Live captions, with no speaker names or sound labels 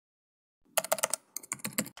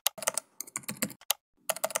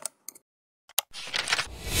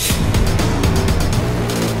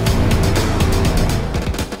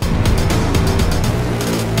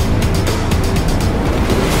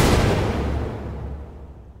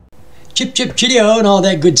Chip chip chitty-o and all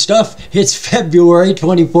that good stuff. It's February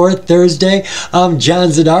 24th, Thursday. I'm John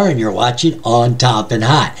Zidar and you're watching On Top and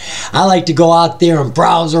Hot. I like to go out there and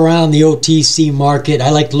browse around the OTC market. I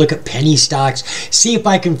like to look at penny stocks, see if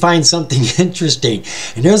I can find something interesting.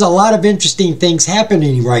 And there's a lot of interesting things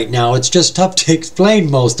happening right now. It's just tough to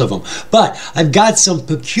explain most of them. But I've got some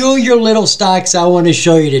peculiar little stocks I want to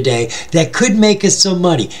show you today that could make us some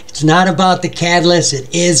money. It's not about the catalyst,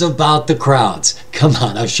 it is about the crowds. Come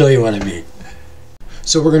on, I'll show you what I mean.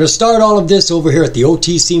 So we're going to start all of this over here at the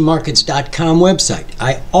OTCmarkets.com website.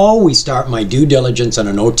 I always start my due diligence on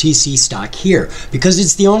an OTC stock here because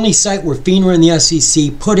it's the only site where FINRA and the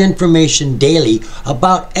SEC put information daily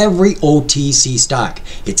about every OTC stock.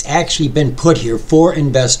 It's actually been put here for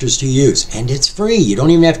investors to use, and it's free. You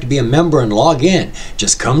don't even have to be a member and log in.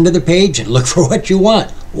 Just come to the page and look for what you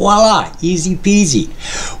want. Voila, easy peasy.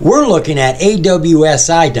 We're looking at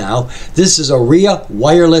AWSI now. This is ARIA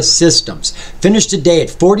Wireless Systems. Finished today at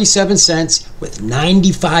 47 cents with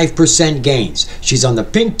 95% gains. She's on the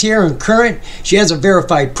pink tier and current. She has a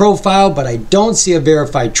verified profile, but I don't see a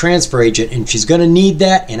verified transfer agent, and she's going to need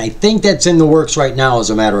that, and I think that's in the works right now, as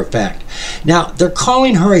a matter of fact. Now, they're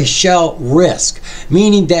calling her a shell risk,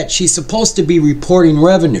 meaning that she's supposed to be reporting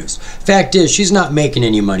revenues. Fact is, she's not making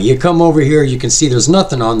any money. You come over here, you can see there's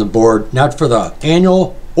nothing on the board, not for the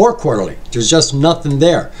annual or quarterly. There's just nothing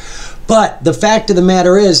there. But the fact of the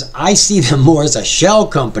matter is, I see them more as a shell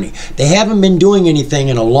company. They haven't been doing anything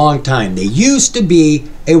in a long time. They used to be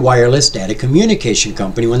a wireless data communication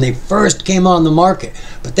company when they first came on the market,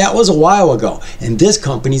 but that was a while ago, and this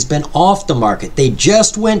company's been off the market. They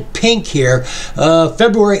just went pink here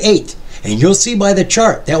February 8th. And you'll see by the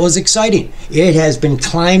chart, that was exciting. It has been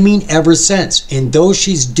climbing ever since. And though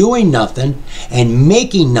she's doing nothing and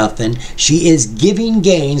making nothing, she is giving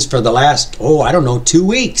gains for the last, 2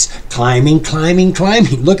 weeks. Climbing, climbing,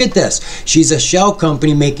 climbing. Look at this. She's a shell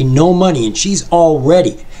company making no money, and she's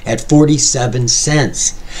already at 47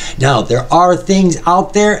 cents. Now, there are things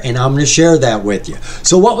out there, and I'm going to share that with you.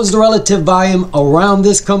 So what was the relative volume around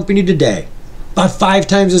this company today? About 5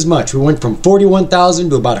 times as much. We went from 41,000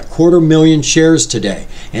 to about 250,000 shares today.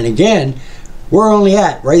 And again, we're only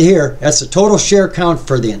at, right here, that's the total share count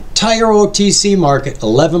for the entire OTC market,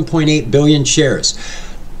 11.8 billion shares.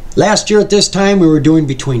 Last year at this time, we were doing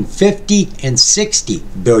between 50 and 60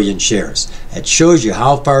 billion shares. That shows you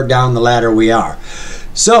how far down the ladder we are.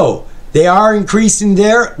 So, they are increasing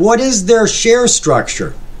there. What is their share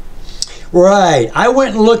structure? Right, I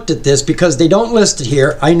went and looked at this because they don't list it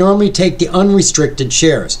here. I normally take the unrestricted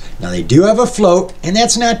shares. Now they do have a float, and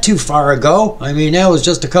that's not too far ago. I mean, that was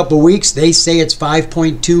just a couple weeks. They say it's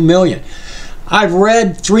 5.2 million. I've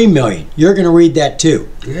read 3 million. You're going to read that too.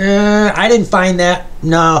 I didn't find that.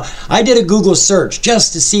 No, I did a Google search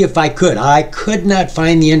just to see if I could. I could not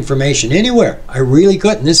find the information anywhere. I really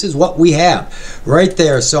couldn't. This is what we have right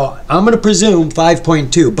there. So I'm going to presume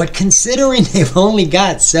 5.2. But considering they've only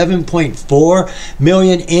got 7.4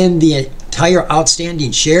 million in the entire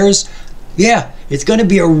outstanding shares, yeah, it's going to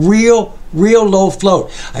be a real low float.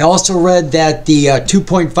 I also read that the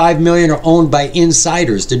 2.5 million are owned by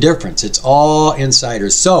insiders. The difference, it's all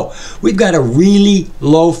insiders. So we've got a really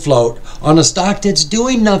low float on a stock that's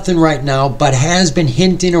doing nothing right now, but has been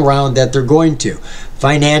hinting around that they're going to.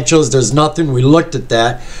 Financials, there's nothing. We looked at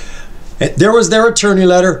that. There was their attorney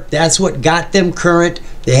letter. That's what got them current.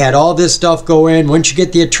 They had all this stuff go in. Once you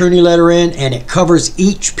get the attorney letter in and it covers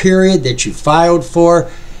each period that you filed for,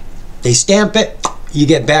 they stamp it, you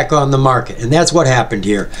get back on the market. And that's what happened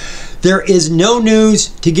here. There is no news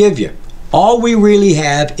to give you. All we really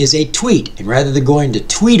have is a tweet. And rather than going to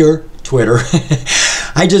Twitter,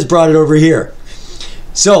 I just brought it over here.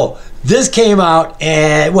 So this came out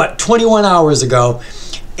at, 21 hours ago.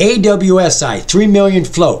 AWSI, 3 million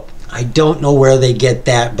float. I don't know where they get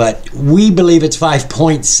that, but we believe it's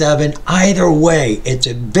 5.7. Either way, it's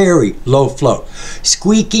a very low float.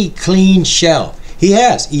 Squeaky clean shell.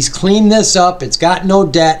 He's cleaned this up. It's got no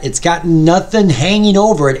debt. It's got nothing hanging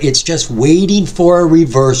over it. It's just waiting for a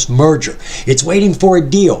reverse merger. It's waiting for a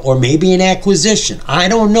deal or maybe an acquisition. I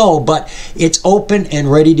don't know, but it's open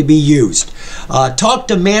and ready to be used. Talked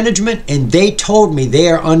to management and they told me they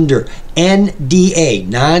are under NDA,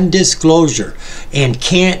 non-disclosure, and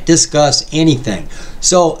can't discuss anything.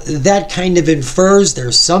 So that kind of infers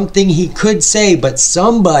there's something he could say, but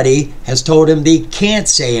somebody has told him they can't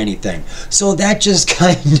say anything. So that just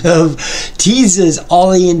kind of teases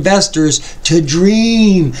all the investors to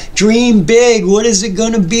dream big. What is it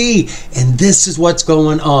going to be? And this is what's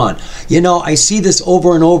going on. You know, I see this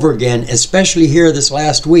over and over again, especially here this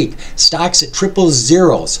last week. Stocks at triple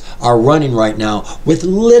zeros are running right now with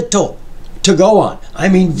little to go on. I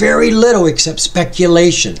mean, very little except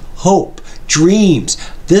speculation, hope, dreams.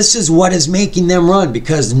 This is what is making them run,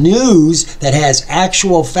 because news that has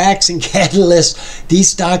actual facts and catalysts, these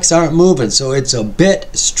stocks aren't moving. So it's a bit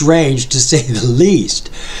strange to say the least.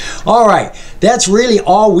 All right, that's really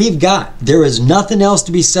all we've got. There is nothing else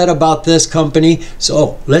to be said about this company.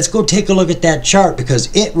 So let's go take a look at that chart, because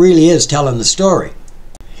it really is telling the story.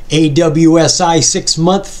 AWSI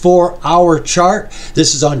 6-month 4-hour chart.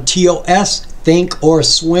 This is on TOS, Think or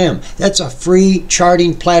Swim. That's a free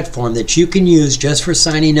charting platform that you can use just for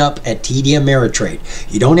signing up at TD Ameritrade.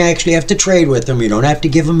 You don't actually have to trade with them. You don't have to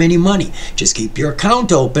give them any money. Just keep your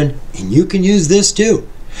account open and you can use this too.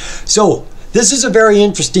 So this is a very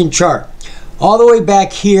interesting chart. All the way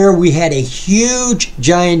back here, we had a huge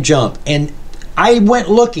giant jump, and I went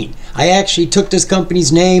looking. I actually took this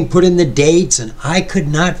company's name, put in the dates, and I could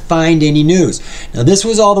not find any news. Now, this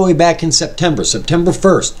was all the way back in September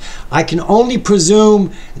 1st. I can only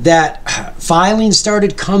presume that filings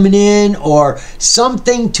started coming in or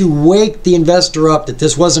something to wake the investor up that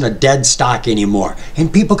this wasn't a dead stock anymore.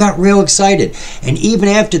 And people got real excited. And even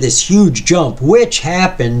after this huge jump, which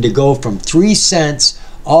happened to go from 3 cents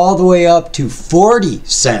all the way up to 40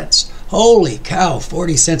 cents. Holy cow,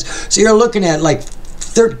 40 cents. So you're looking at like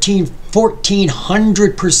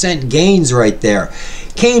 1,400% gains right there.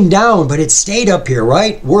 Came down, but it stayed up here,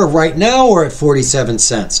 right? Right now we're at 47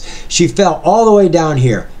 cents. She fell all the way down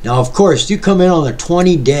here. Now, of course, you come in on the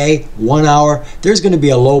 20-day, 1 hour, there's going to be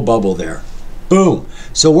a low bubble there. Boom.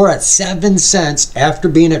 So we're at 7 cents after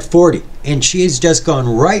being at 40. And she has just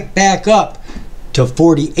gone right back up to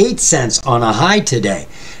 48 cents on a high today.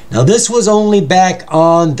 Now, this was only back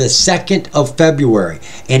on the 2nd of February,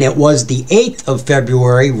 and it was the 8th of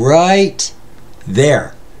February right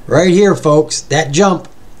there. Right here, folks, that jump,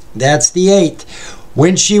 that's the 8th.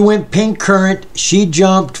 When she went pink current, she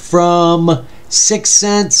jumped from 6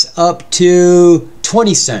 cents up to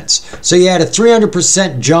 20 cents. So you had a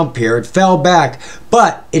 300% jump here. It fell back,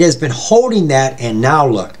 but it has been holding that, and now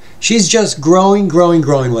look. She's just growing, growing,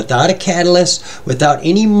 growing without a catalyst, without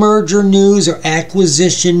any merger news or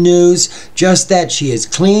acquisition news, just that she is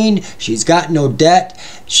clean, she's got no debt,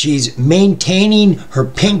 she's maintaining her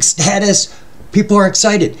pink status. People are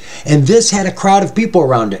excited. And this had a crowd of people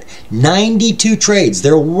around it. 92 trades.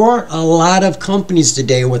 There weren't a lot of companies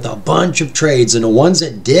today with a bunch of trades, and the ones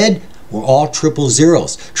that did were all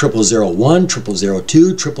 000s. 0001,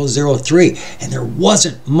 0002, 0003, and there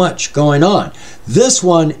wasn't much going on. This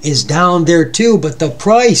one is down there too, but the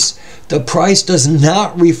price does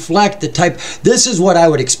not reflect the type. This is what I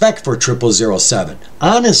would expect for 0007,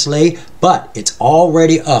 honestly, but it's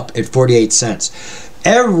already up at 48 cents.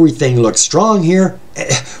 Everything looks strong here.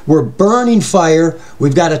 We're burning fire.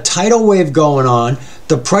 We've got a tidal wave going on.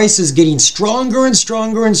 The price is getting stronger and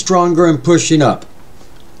stronger and stronger and pushing up.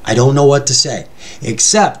 I don't know what to say,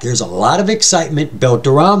 except there's a lot of excitement built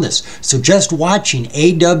around this. So just watching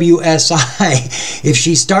AWSI, if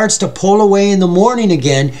she starts to pull away in the morning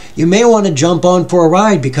again, you may want to jump on for a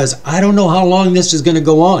ride, because I don't know how long this is going to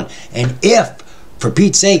go on. And if, for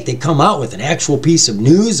Pete's sake, they come out with an actual piece of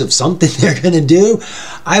news of something they're going to do,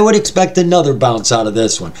 I would expect another bounce out of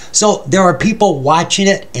this one. So there are people watching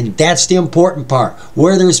it, and that's the important part.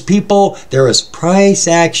 Where there's people, there is price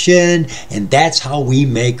action, and that's how we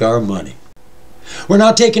make our money. We're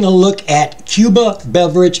now taking a look at Cuba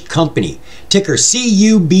Beverage Company, ticker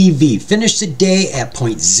CUBV. Finished the day at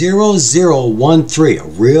 0.0013, a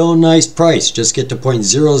real nice price. Just get to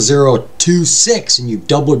 0.0026 and you've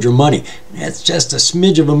doubled your money. That's just a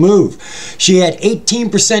smidge of a move. She had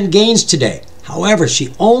 18% gains today. However,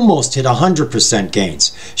 she almost hit 100%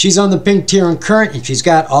 gains. She's on the pink tier and current, and she's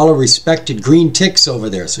got all her respected green ticks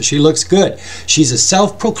over there, so she looks good. She's a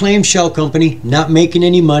self-proclaimed shell company, not making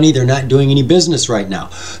any money. They're not doing any business right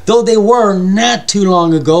now. Though they were, not too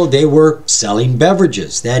long ago, they were selling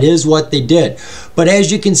beverages. That is what they did. But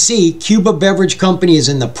as you can see, Cuba Beverage Company is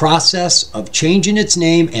in the process of changing its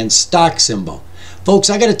name and stock symbol. Folks,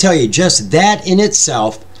 I got to tell you, just that in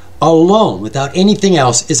itself, alone, without anything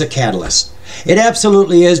else, is a catalyst. It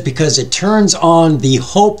absolutely is, because it turns on the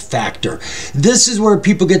hope factor. This is where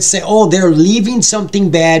people get to say, oh, they're leaving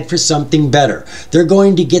something bad for something better. They're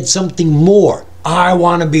going to get something more. I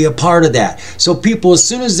want to be a part of that. So people, as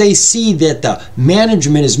soon as they see that the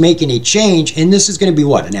management is making a change, and this is going to be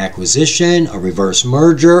what? An acquisition, a reverse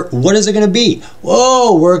merger. What is it going to be?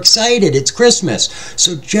 Whoa, we're excited. It's Christmas.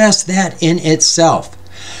 So just that in itself.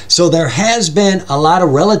 So there has been a lot of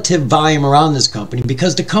relative volume around this company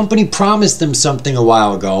because the company promised them something a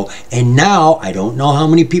while ago, and now, I don't know how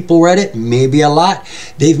many people read it, maybe a lot,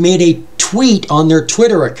 they've made a tweet on their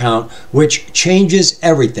Twitter account which changes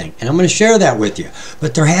everything, and I'm going to share that with you.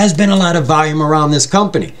 But there has been a lot of volume around this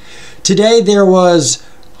company. Today there was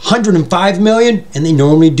 105 million, and they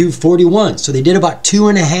normally do 41, so they did about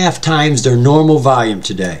 2.5 times their normal volume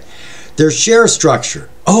today. Their share structure,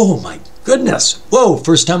 oh my goodness, whoa,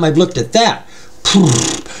 first time I've looked at that.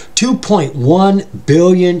 2.1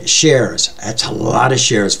 billion shares. That's a lot of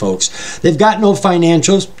shares, folks. They've got no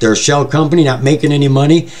financials. They're a shell company, not making any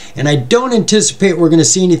money. And I don't anticipate we're going to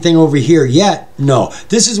see anything over here yet. No,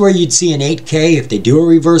 this is where you'd see an 8K. If they do a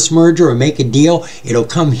reverse merger or make a deal, it'll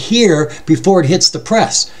come here before it hits the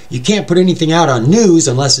press. You can't put anything out on news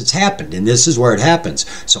unless it's happened, and this is where it happens.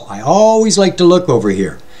 So I always like to look over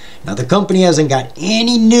here. Now, the company hasn't got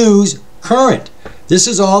any news current. This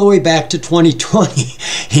is all the way back to 2020,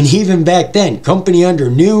 and even back then, company under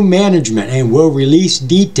new management and will release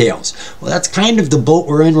details. Well, that's kind of the boat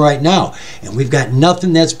we're in right now, and we've got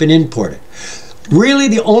nothing that's been imported. Really,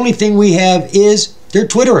 the only thing we have is their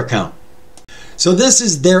Twitter account. So this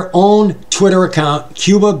is their own Twitter account,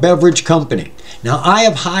 Cuba Beverage Company. Now, I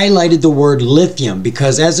have highlighted the word lithium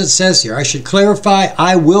because, as it says here, I should clarify,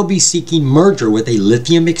 I will be seeking merger with a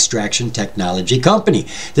lithium extraction technology company.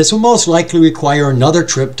 This will most likely require another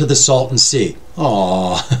trip to the Salton Sea.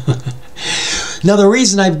 Aww. Now, the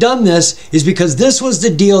reason I've done this is because this was the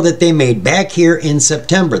deal that they made back here in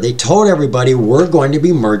September. They told everybody we're going to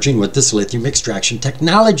be merging with this lithium extraction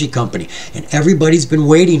technology company, and everybody's been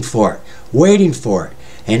waiting for it, waiting for it.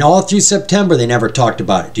 And all through September, they never talked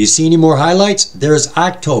about it. Do you see any more highlights? There's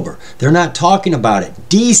October. They're not talking about it.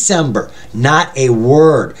 December, not a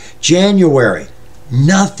word. January,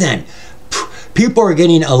 nothing. People are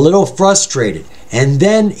getting a little frustrated. And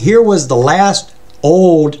then here was the last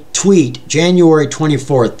old tweet, January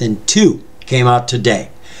 24th, and 2 came out today.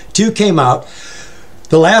 2 came out.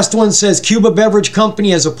 The last one says, Cuba Beverage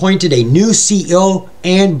Company has appointed a new CEO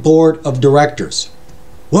and board of directors.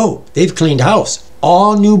 Whoa, they've cleaned house.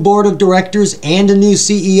 All new board of directors and a new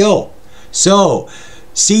CEO. So,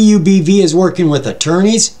 CUBV is working with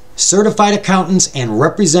attorneys, certified accountants, and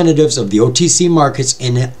representatives of the OTC markets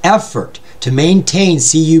in an effort to maintain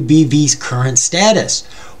CUBV's current status.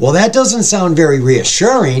 Well, that doesn't sound very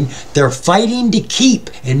reassuring. They're fighting to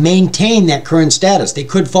keep and maintain that current status. They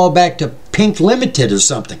could fall back to Pink Limited or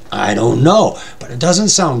something. I don't know, but it doesn't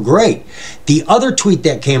sound great. The other tweet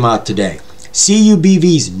that came out today,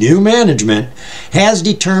 CUBV's new management has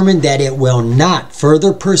determined that it will not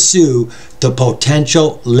further pursue the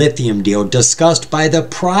potential lithium deal discussed by the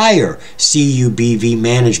prior CUBV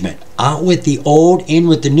management. Out with the old, in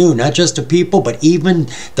with the new, not just the people, but even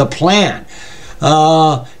the plan.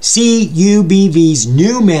 CUBV's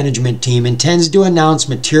new management team intends to announce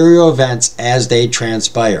material events as they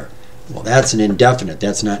transpire. Well, that's an indefinite.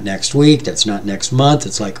 That's not next week. That's not next month.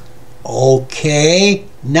 It's like, okay,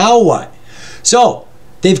 now what? So,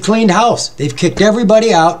 they've cleaned house. They've kicked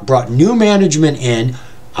everybody out, brought new management in.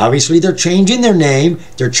 Obviously, they're changing their name.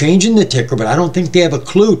 They're changing the ticker, but I don't think they have a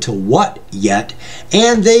clue to what yet.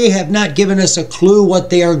 And they have not given us a clue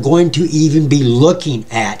what they are going to even be looking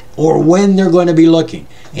at or when they're going to be looking.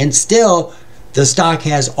 And still, the stock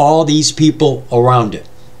has all these people around it.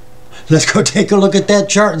 Let's go take a look at that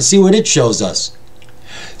chart and see what it shows us.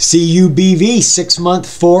 CUBV 6-month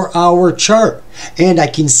 4-hour chart, and I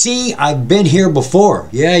can see I've been here before.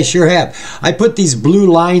 Yeah, I sure have. I put these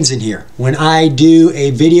blue lines in here when I do a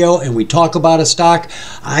video and we talk about a stock.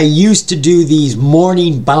 I used to do these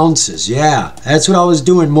morning bounces. Yeah, that's what I was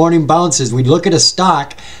doing, morning bounces. We'd look at a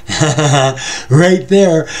stock right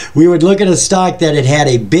there. We would look at a stock that had had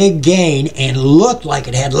a big gain and looked like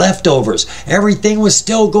it had leftovers. Everything was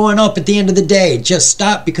still going up at the end of the day. It just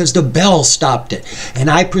stopped because the bell stopped it, and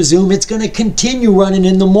I presume it's going to continue running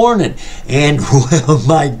in the morning. And well,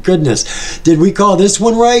 my goodness, did we call this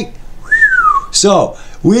one right? So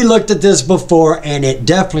we looked at this before and it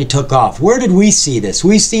definitely took off. Where did we see this?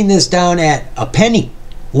 We've seen this down at a penny,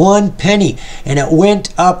 1 penny, and it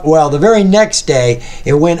went up. Well, the very next day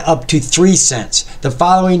it went up to 3 cents. The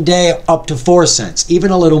following day up to 4 cents,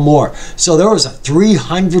 even a little more. So there was a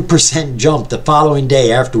 300% jump the following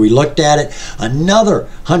day after we looked at it. Another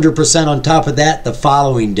 100% on top of that the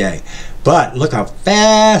following day. But look how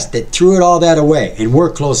fast it threw it all that away. And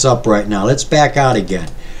we're close up right now. Let's back out again.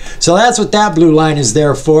 So that's what that blue line is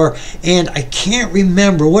there for. And I can't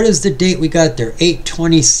remember, what is the date we got there?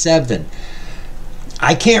 8/27.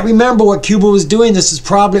 I can't remember what Cuba was doing. This is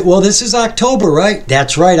probably, well, this is October, right?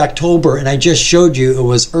 That's right, October. And I just showed you it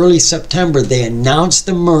was early September. They announced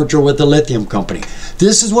the merger with the lithium company.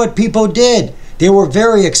 This is what people did. They were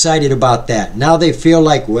very excited about that. Now they feel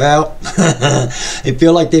like, well, they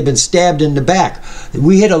feel like they've been stabbed in the back.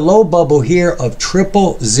 We hit a low bubble here of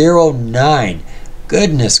 0009.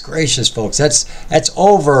 Goodness gracious, folks. That's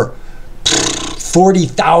over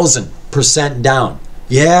 40,000% down.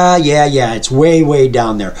 Yeah. It's way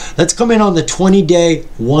down there. Let's come in on the 20-day,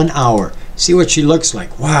 1 hour. See what she looks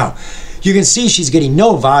like. Wow. You can see she's getting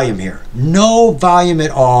no volume here. No volume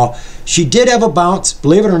at all. She did have a bounce.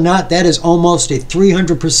 Believe it or not, that is almost a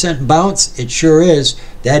 300% bounce. It sure is.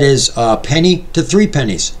 That is a penny to 3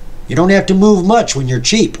 pennies. You don't have to move much when you're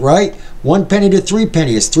cheap, right? 1 penny to 3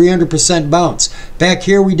 penny is 300% bounce. Back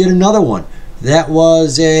here we did another one. That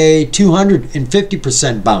was a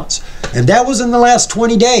 250% bounce. And that was in the last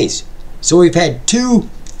 20 days. So we've had 2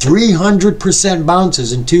 300%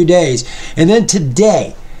 bounces in 2 days. And then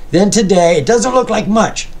today, it doesn't look like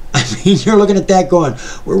much. I mean, you're looking at that going,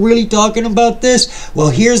 we're really talking about this? Well,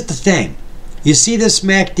 here's the thing. You see this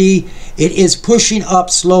MACD? It is pushing up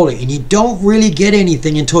slowly, and you don't really get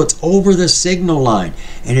anything until it's over the signal line.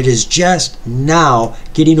 And it is just now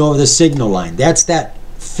getting over the signal line. That's that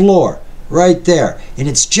floor right there. And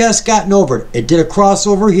it's just gotten over it. It did a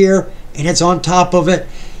crossover here, and it's on top of it.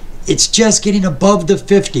 It's just getting above the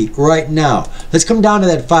 50 right now. Let's come down to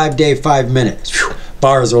that 5-day, 5 minutes. Whew,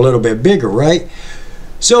 bars are a little bit bigger, right?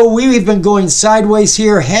 So we've been going sideways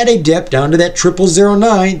here, had a dip down to that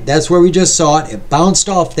 0009. That's where we just saw it. It bounced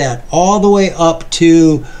off that all the way up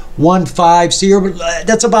to 1.5. So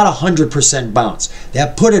that's about 100% bounce.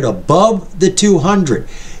 That put it above the 200.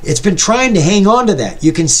 It's been trying to hang on to that.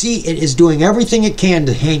 You can see it is doing everything it can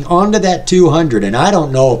to hang on to that 200. And I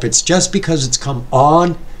don't know if it's just because it's come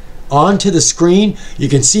onto the screen. You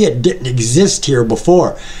can see it didn't exist here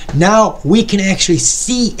before. Now we can actually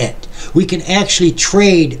see it. We can actually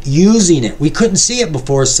trade using it. We couldn't see it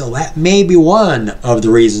before, so that may be one of the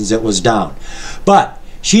reasons it was down. But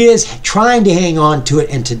she is trying to hang on to it,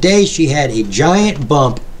 and today she had a giant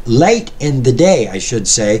bump late in the day, I should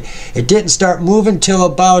say. It didn't start moving till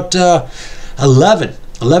about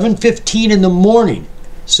 11:15 in the morning.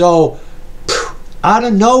 So out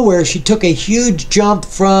of nowhere, she took a huge jump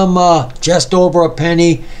from just over a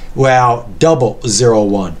penny, well,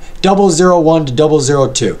 0.001 to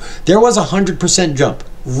 0.002. There was a 100% jump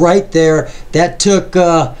right there. That took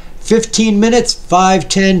 15 minutes, 5,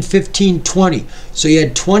 10, 15, 20. So you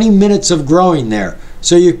had 20 minutes of growing there.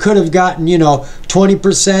 So you could have gotten, 20%,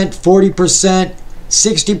 40%,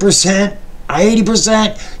 60%,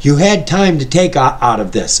 80%. You had time to take out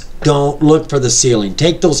of this. Don't look for the ceiling.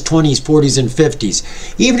 Take those 20s, 40s, and 50s.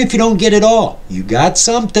 Even if you don't get it all, you got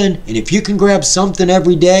something. And if you can grab something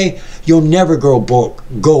every day, you'll never go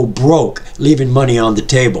broke leaving money on the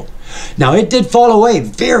table. Now, it did fall away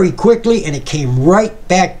very quickly, and it came right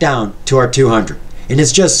back down to our 200. And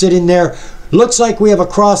it's just sitting there. Looks like we have a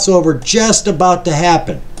crossover just about to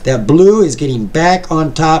happen. That blue is getting back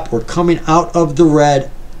on top. We're coming out of the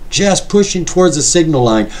red, just pushing towards the signal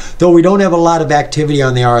line, though we don't have a lot of activity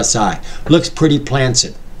on the RSI. Looks pretty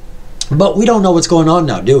planted. But we don't know what's going on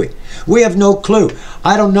now, do we? We have no clue.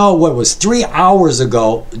 I don't know what was 3 hours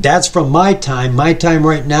ago. That's from my time. My time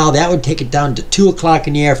right now, that would take it down to 2 o'clock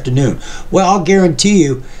in the afternoon. Well, I'll guarantee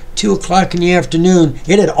you, 2 o'clock in the afternoon,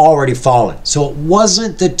 it had already fallen. So it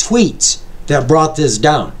wasn't the tweets that brought this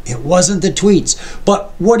down. It wasn't the tweets.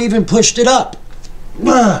 But what even pushed it up?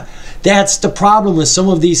 That's the problem with some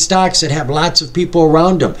of these stocks that have lots of people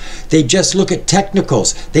around them. They just look at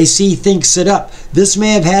technicals. They see things sit up. This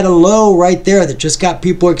may have had a low right there that just got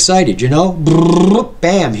people excited,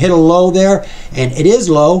 Bam, hit a low there. And it is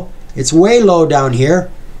low. It's way low down here.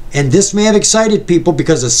 And this may have excited people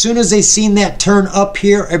because as soon as they seen that turn up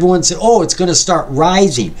here, everyone said, oh, it's going to start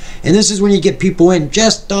rising. And this is when you get people in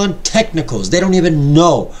just on technicals. They don't even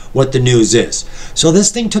know what the news is. So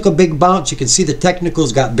this thing took a big bounce. You can see the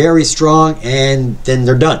technicals got very strong, and then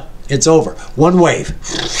they're done. It's over. One wave.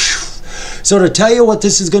 So to tell you what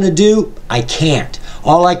this is going to do, I can't.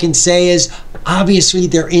 All I can say is, obviously,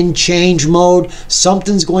 they're in change mode.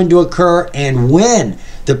 Something's going to occur, and when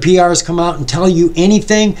the PRs come out and tell you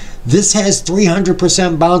anything, this has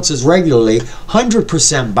 300% bounces regularly,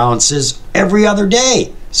 100% bounces every other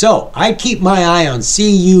day. So I keep my eye on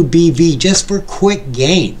CUBV just for quick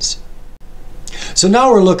gains. So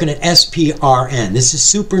now we're looking at SPRN. This is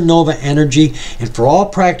Supernova Energy, and for all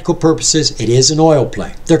practical purposes, it is an oil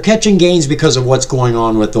play. They're catching gains because of what's going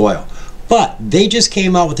on with oil. But they just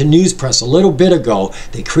came out with a news press a little bit ago.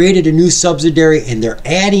 They created a new subsidiary and they're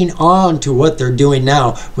adding on to what they're doing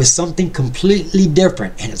now with something completely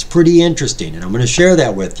different. And it's pretty interesting. And I'm going to share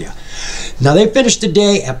that with you. Now they finished the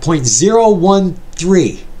day at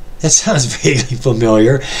 0.013. That sounds vaguely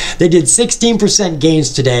familiar. They did 16%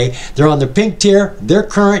 gains today. They're on the pink tier, they're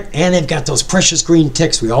current, and they've got those precious green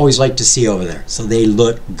ticks we always like to see over there. So they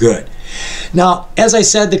look good. Now, as I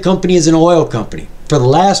said, the company is an oil company. For the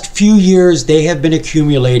last few years, they have been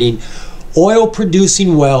accumulating oil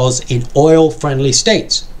producing wells in oil-friendly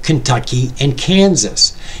states, Kentucky and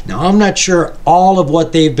Kansas. Now, I'm not sure all of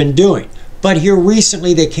what they've been doing, but here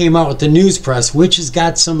recently they came out with the news press, which has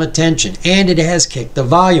got some attention, and it has kicked the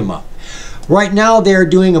volume up. Right now they're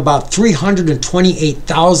doing about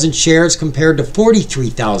 328,000 shares compared to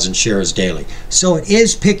 43,000 shares daily. So it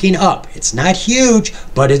is picking up. It's not huge,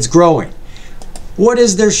 but it's growing. What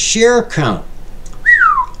is their share count?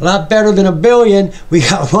 A lot better than a billion. We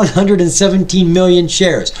got 117 million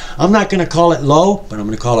shares. I'm not going to call it low, but I'm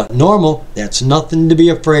going to call it normal. That's nothing to be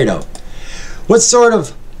afraid of. What sort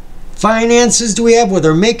of finances do we have? Well,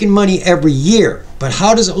 they're making money every year, but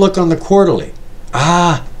how does it look on the quarterly?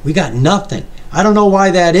 We got nothing. I don't know why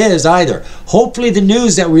that is either. Hopefully the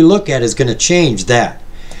news that we look at is going to change that.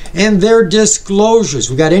 And their disclosures,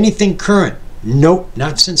 we got anything current? Nope,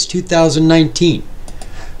 not since 2019.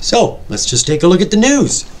 So let's just take a look at the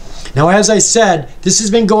news. Now, as I said, this has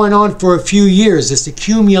been going on for a few years, this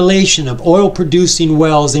accumulation of oil-producing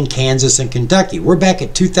wells in Kansas and Kentucky. We're back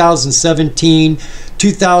at 2017,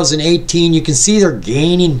 2018. You can see they're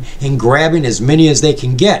gaining and grabbing as many as they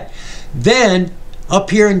can get. Then, up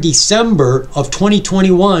here in December of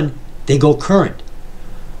 2021, they go current.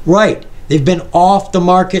 Right. They've been off the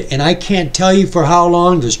market, and I can't tell you for how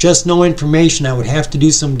long. There's just no information. I would have to do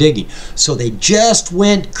some digging. So they just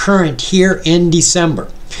went current here in December.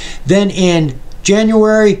 Then in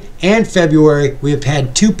January and February, we have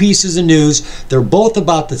had two pieces of news. They're both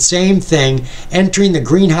about the same thing, entering the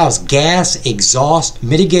greenhouse gas exhaust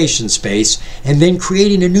mitigation space and then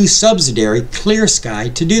creating a new subsidiary, Clear Sky,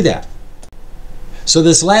 to do that. So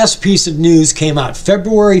this last piece of news came out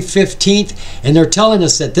February 15th, and they're telling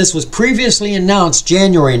us that this was previously announced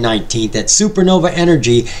January 19th that Supernova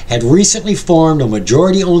Energy had recently formed a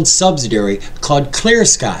majority-owned subsidiary called Clear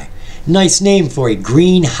Sky. Nice name for a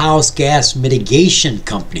greenhouse gas mitigation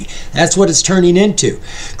company. That's what it's turning into.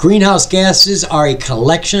 Greenhouse gases are a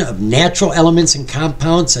collection of natural elements and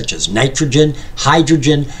compounds such as nitrogen,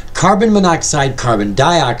 hydrogen, carbon monoxide, carbon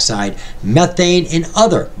dioxide, methane, and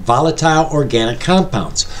other volatile organic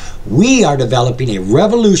compounds. We are developing a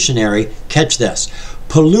revolutionary, catch this,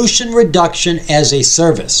 pollution reduction as a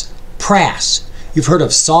service, PRAS. You've heard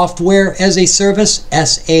of software as a service,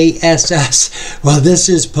 SaaS. Well, this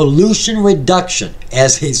is pollution reduction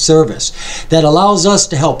as a service that allows us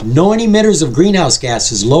to help non-emitters of greenhouse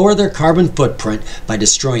gases lower their carbon footprint by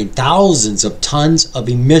destroying thousands of tons of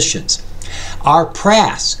emissions. Our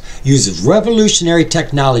PRAS uses revolutionary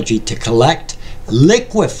technology to collect,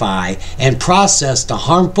 liquefy, and process the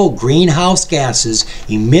harmful greenhouse gases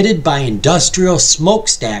emitted by industrial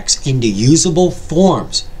smokestacks into usable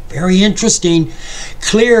forms. Very interesting.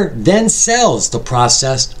 Clear then sells the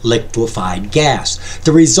processed liquefied gas.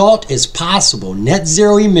 The result is possible net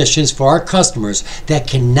zero emissions for our customers that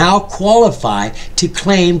can now qualify to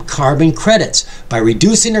claim carbon credits by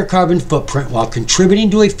reducing their carbon footprint while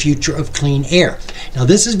contributing to a future of clean air. Now,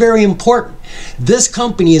 this is very important. This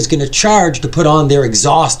company is going to charge to put on their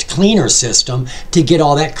exhaust cleaner system to get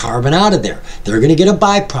all that carbon out of there. They're going to get a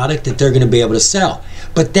byproduct that they're going to be able to sell.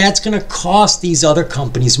 But that's going to cost these other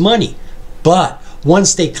companies money. But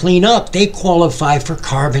once they clean up, they qualify for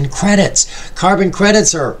carbon credits. Carbon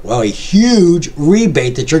credits are, well, a huge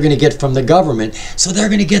rebate that you're going to get from the government. So they're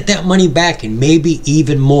going to get that money back and maybe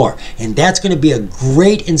even more. And that's going to be a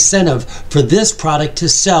great incentive for this product to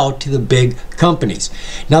sell to the big companies.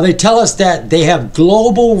 Now, they tell us that they have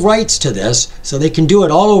global rights to this, so they can do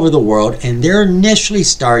it all over the world. And they're initially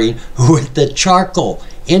starting with the charcoal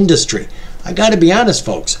industry. I got to be honest,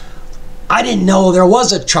 folks. I didn't know there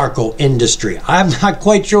was a charcoal industry. I'm not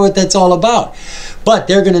quite sure what that's all about. But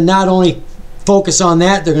they're going to not only focus on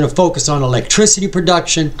that, they're going to focus on electricity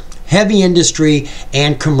production, heavy industry,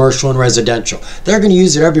 and commercial and residential. They're going to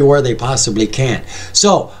use it everywhere they possibly can.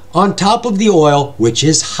 So on top of the oil, which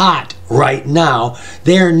is hot right now,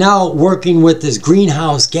 they are now working with this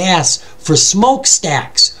greenhouse gas for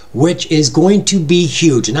smokestacks, which is going to be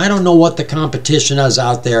huge. And I don't know what the competition is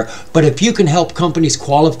out there, but if you can help companies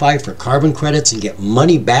qualify for carbon credits and get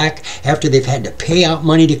money back after they've had to pay out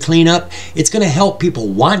money to clean up, it's going to help people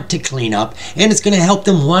want to clean up, and it's going to help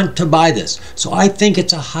them want to buy this. So I think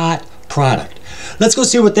it's a hot product. Let's go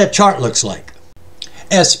see what that chart looks like.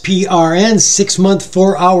 SPRN 6-month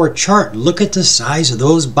 4-hour chart. Look at the size of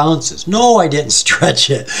those bounces. No, I didn't stretch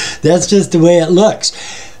it. That's just the way it looks.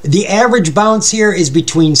 The average bounce here is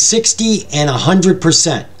between 60 and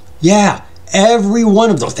 100%. Yeah, every one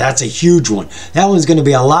of those. That's a huge one. That one's going to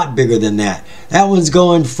be a lot bigger than that. That one's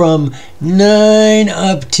going from 9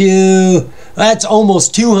 up to, that's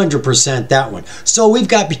almost 200%, that one. So we've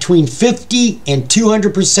got between 50 and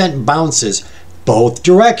 200% bounces both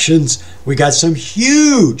directions. We got some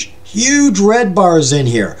huge red bars in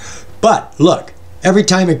here. But look, every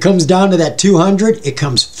time it comes down to that 200, it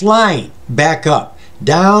comes flying back up.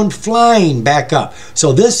 Down, flying back up.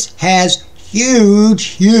 So this has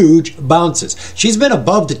huge bounces. She's been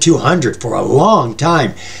above the 200 for a long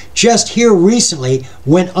time. Just here recently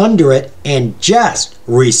went under it, and just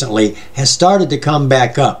recently has started to come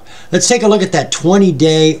back up. Let's take a look at that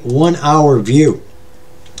 20-day 1-hour view.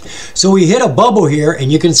 So we hit a bubble here,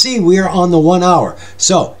 and you can see we are on the 1 hour.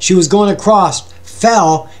 So she was going across,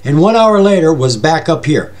 fell, and 1 hour later was back up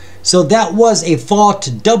here. So that was a fall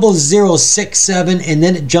to 0067, and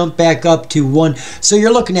then it jumped back up to 1. So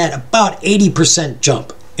you're looking at about 80%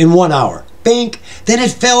 jump in 1 hour. Bink. Then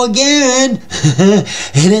it fell again,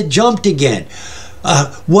 and it jumped again.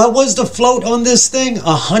 What was the float on this thing?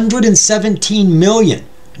 117 million.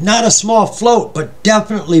 Not a small float, but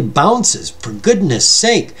definitely bounces, for goodness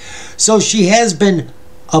sake. So she has been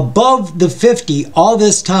above the 50 all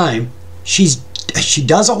this time. She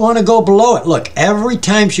doesn't want to go below it. Look, every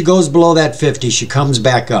time she goes below that 50, she comes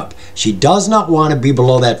back up. She does not want to be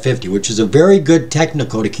below that 50, which is a very good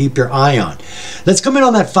technical to keep your eye on. Let's come in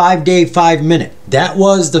on that 5-day, 5-minute. That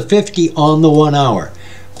was the 50 on the 1 hour.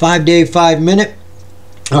 5-day, 5-minute.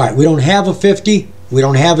 All right, we don't have a 50. We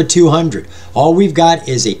don't have a 200. All we've got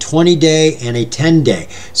is a 20-day and a 10-day.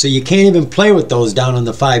 So you can't even play with those down on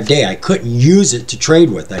the 5-day. I couldn't use it to trade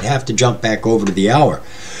with. I'd have to jump back over to the hour.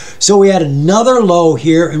 So we had another low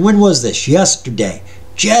here, and when was this? Yesterday,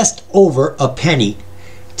 just over a penny.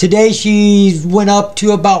 Today she went up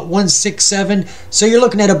to about 167, so you're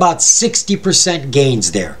looking at about 60%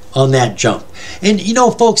 gains there on that jump. And you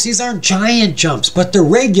know, folks, these aren't giant jumps, but they're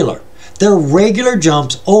regular. They're regular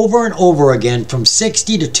jumps over and over again from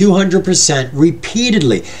 60 to 200%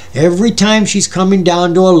 repeatedly. Every time she's coming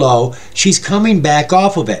down to a low, she's coming back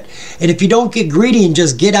off of it. And if you don't get greedy and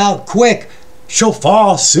just get out quick, she'll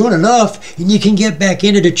fall soon enough, and you can get back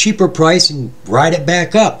in at a cheaper price and ride it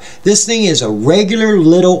back up. This thing is a regular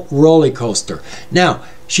little roller coaster. Now,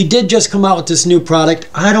 she did just come out with this new product.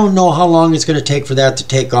 I don't know how long it's going to take for that to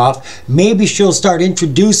take off. Maybe she'll start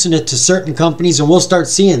introducing it to certain companies, and we'll start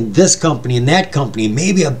seeing this company and that company,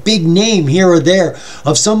 maybe a big name here or there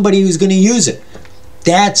of somebody who's going to use it.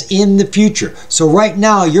 That's in the future. So right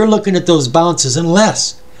now, you're looking at those bounces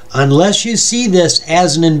unless you see this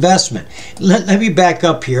as an investment. Let me back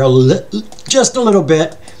up here just a little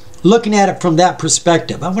bit, looking at it from that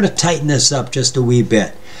perspective. I'm going to tighten this up just a wee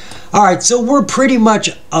bit. All right, so we're pretty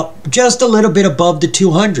much up just a little bit above the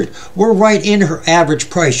 200. We're right in her average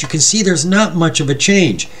price. You can see there's not much of a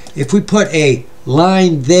change. If we put a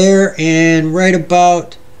line there and right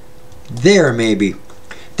about there maybe,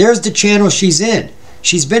 there's the channel she's in.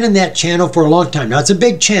 She's been in that channel for a long time. Now, it's a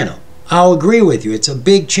big channel. I'll agree with you. It's a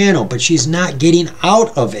big channel, but she's not getting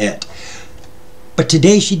out of it. But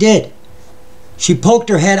today she did. She poked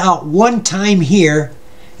her head out one time here,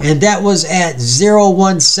 and that was at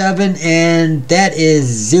 017, and that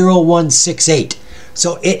is 0168.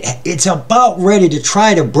 So it's about ready to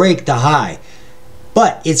try to break the high.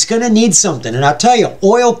 But it's going to need something. And I'll tell you,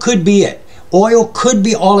 oil could be it. Oil could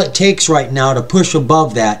be all it takes right now to push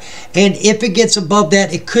above that. And if it gets above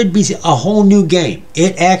that, it could be a whole new game.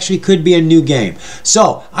 It actually could be a new game.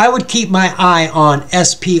 So I would keep my eye on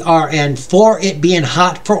SPRN for it being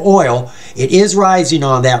hot for oil. It is rising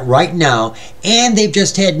on that right now. And they've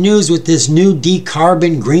just had news with this new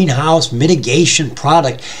decarbon greenhouse mitigation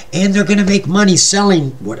product. And they're going to make money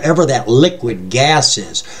selling whatever that liquid gas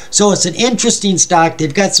is. So it's an interesting stock.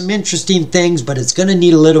 They've got some interesting things, but it's going to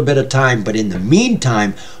need a little bit of time. But in the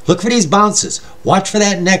meantime, look for these bounces. Watch for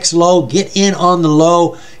that next low. Get in on the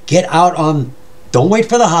low. Get out on, don't wait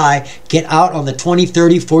for the high. Get out on the 20,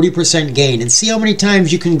 30, 40% gain and see how many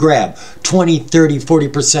times you can grab 20, 30,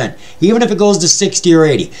 40%. Even if it goes to 60 or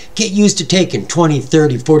 80. Get used to taking 20,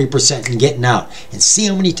 30, 40% and getting out. And see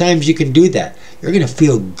how many times you can do that. You're going to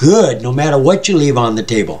feel good no matter what you leave on the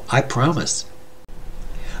table. I promise.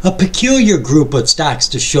 A peculiar group of stocks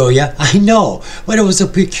to show you. I know, but it was a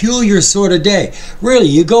peculiar sort of day. Really,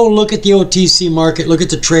 you go look at the OTC market, look at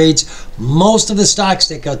the trades. Most of the stocks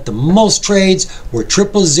that got the most trades were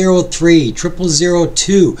 0003,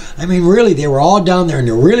 0002. I mean, really, they were all down there and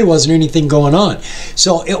there really wasn't anything going on.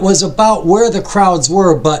 So it was about where the crowds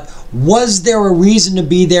were, but was there a reason to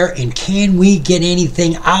be there, and can we get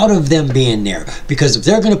anything out of them being there? Because if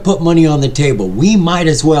they're going to put money on the table, we might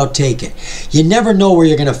as well take it. You never know where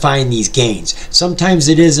you're going to find these gains. Sometimes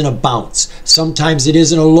it is in a bounce, sometimes it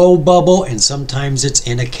is in a low bubble, and sometimes it's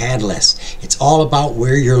in a catalyst. It's all about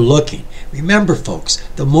where you're looking. Remember, folks,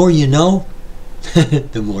 the more you know,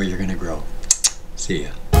 the more you're going to grow. See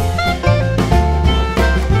ya.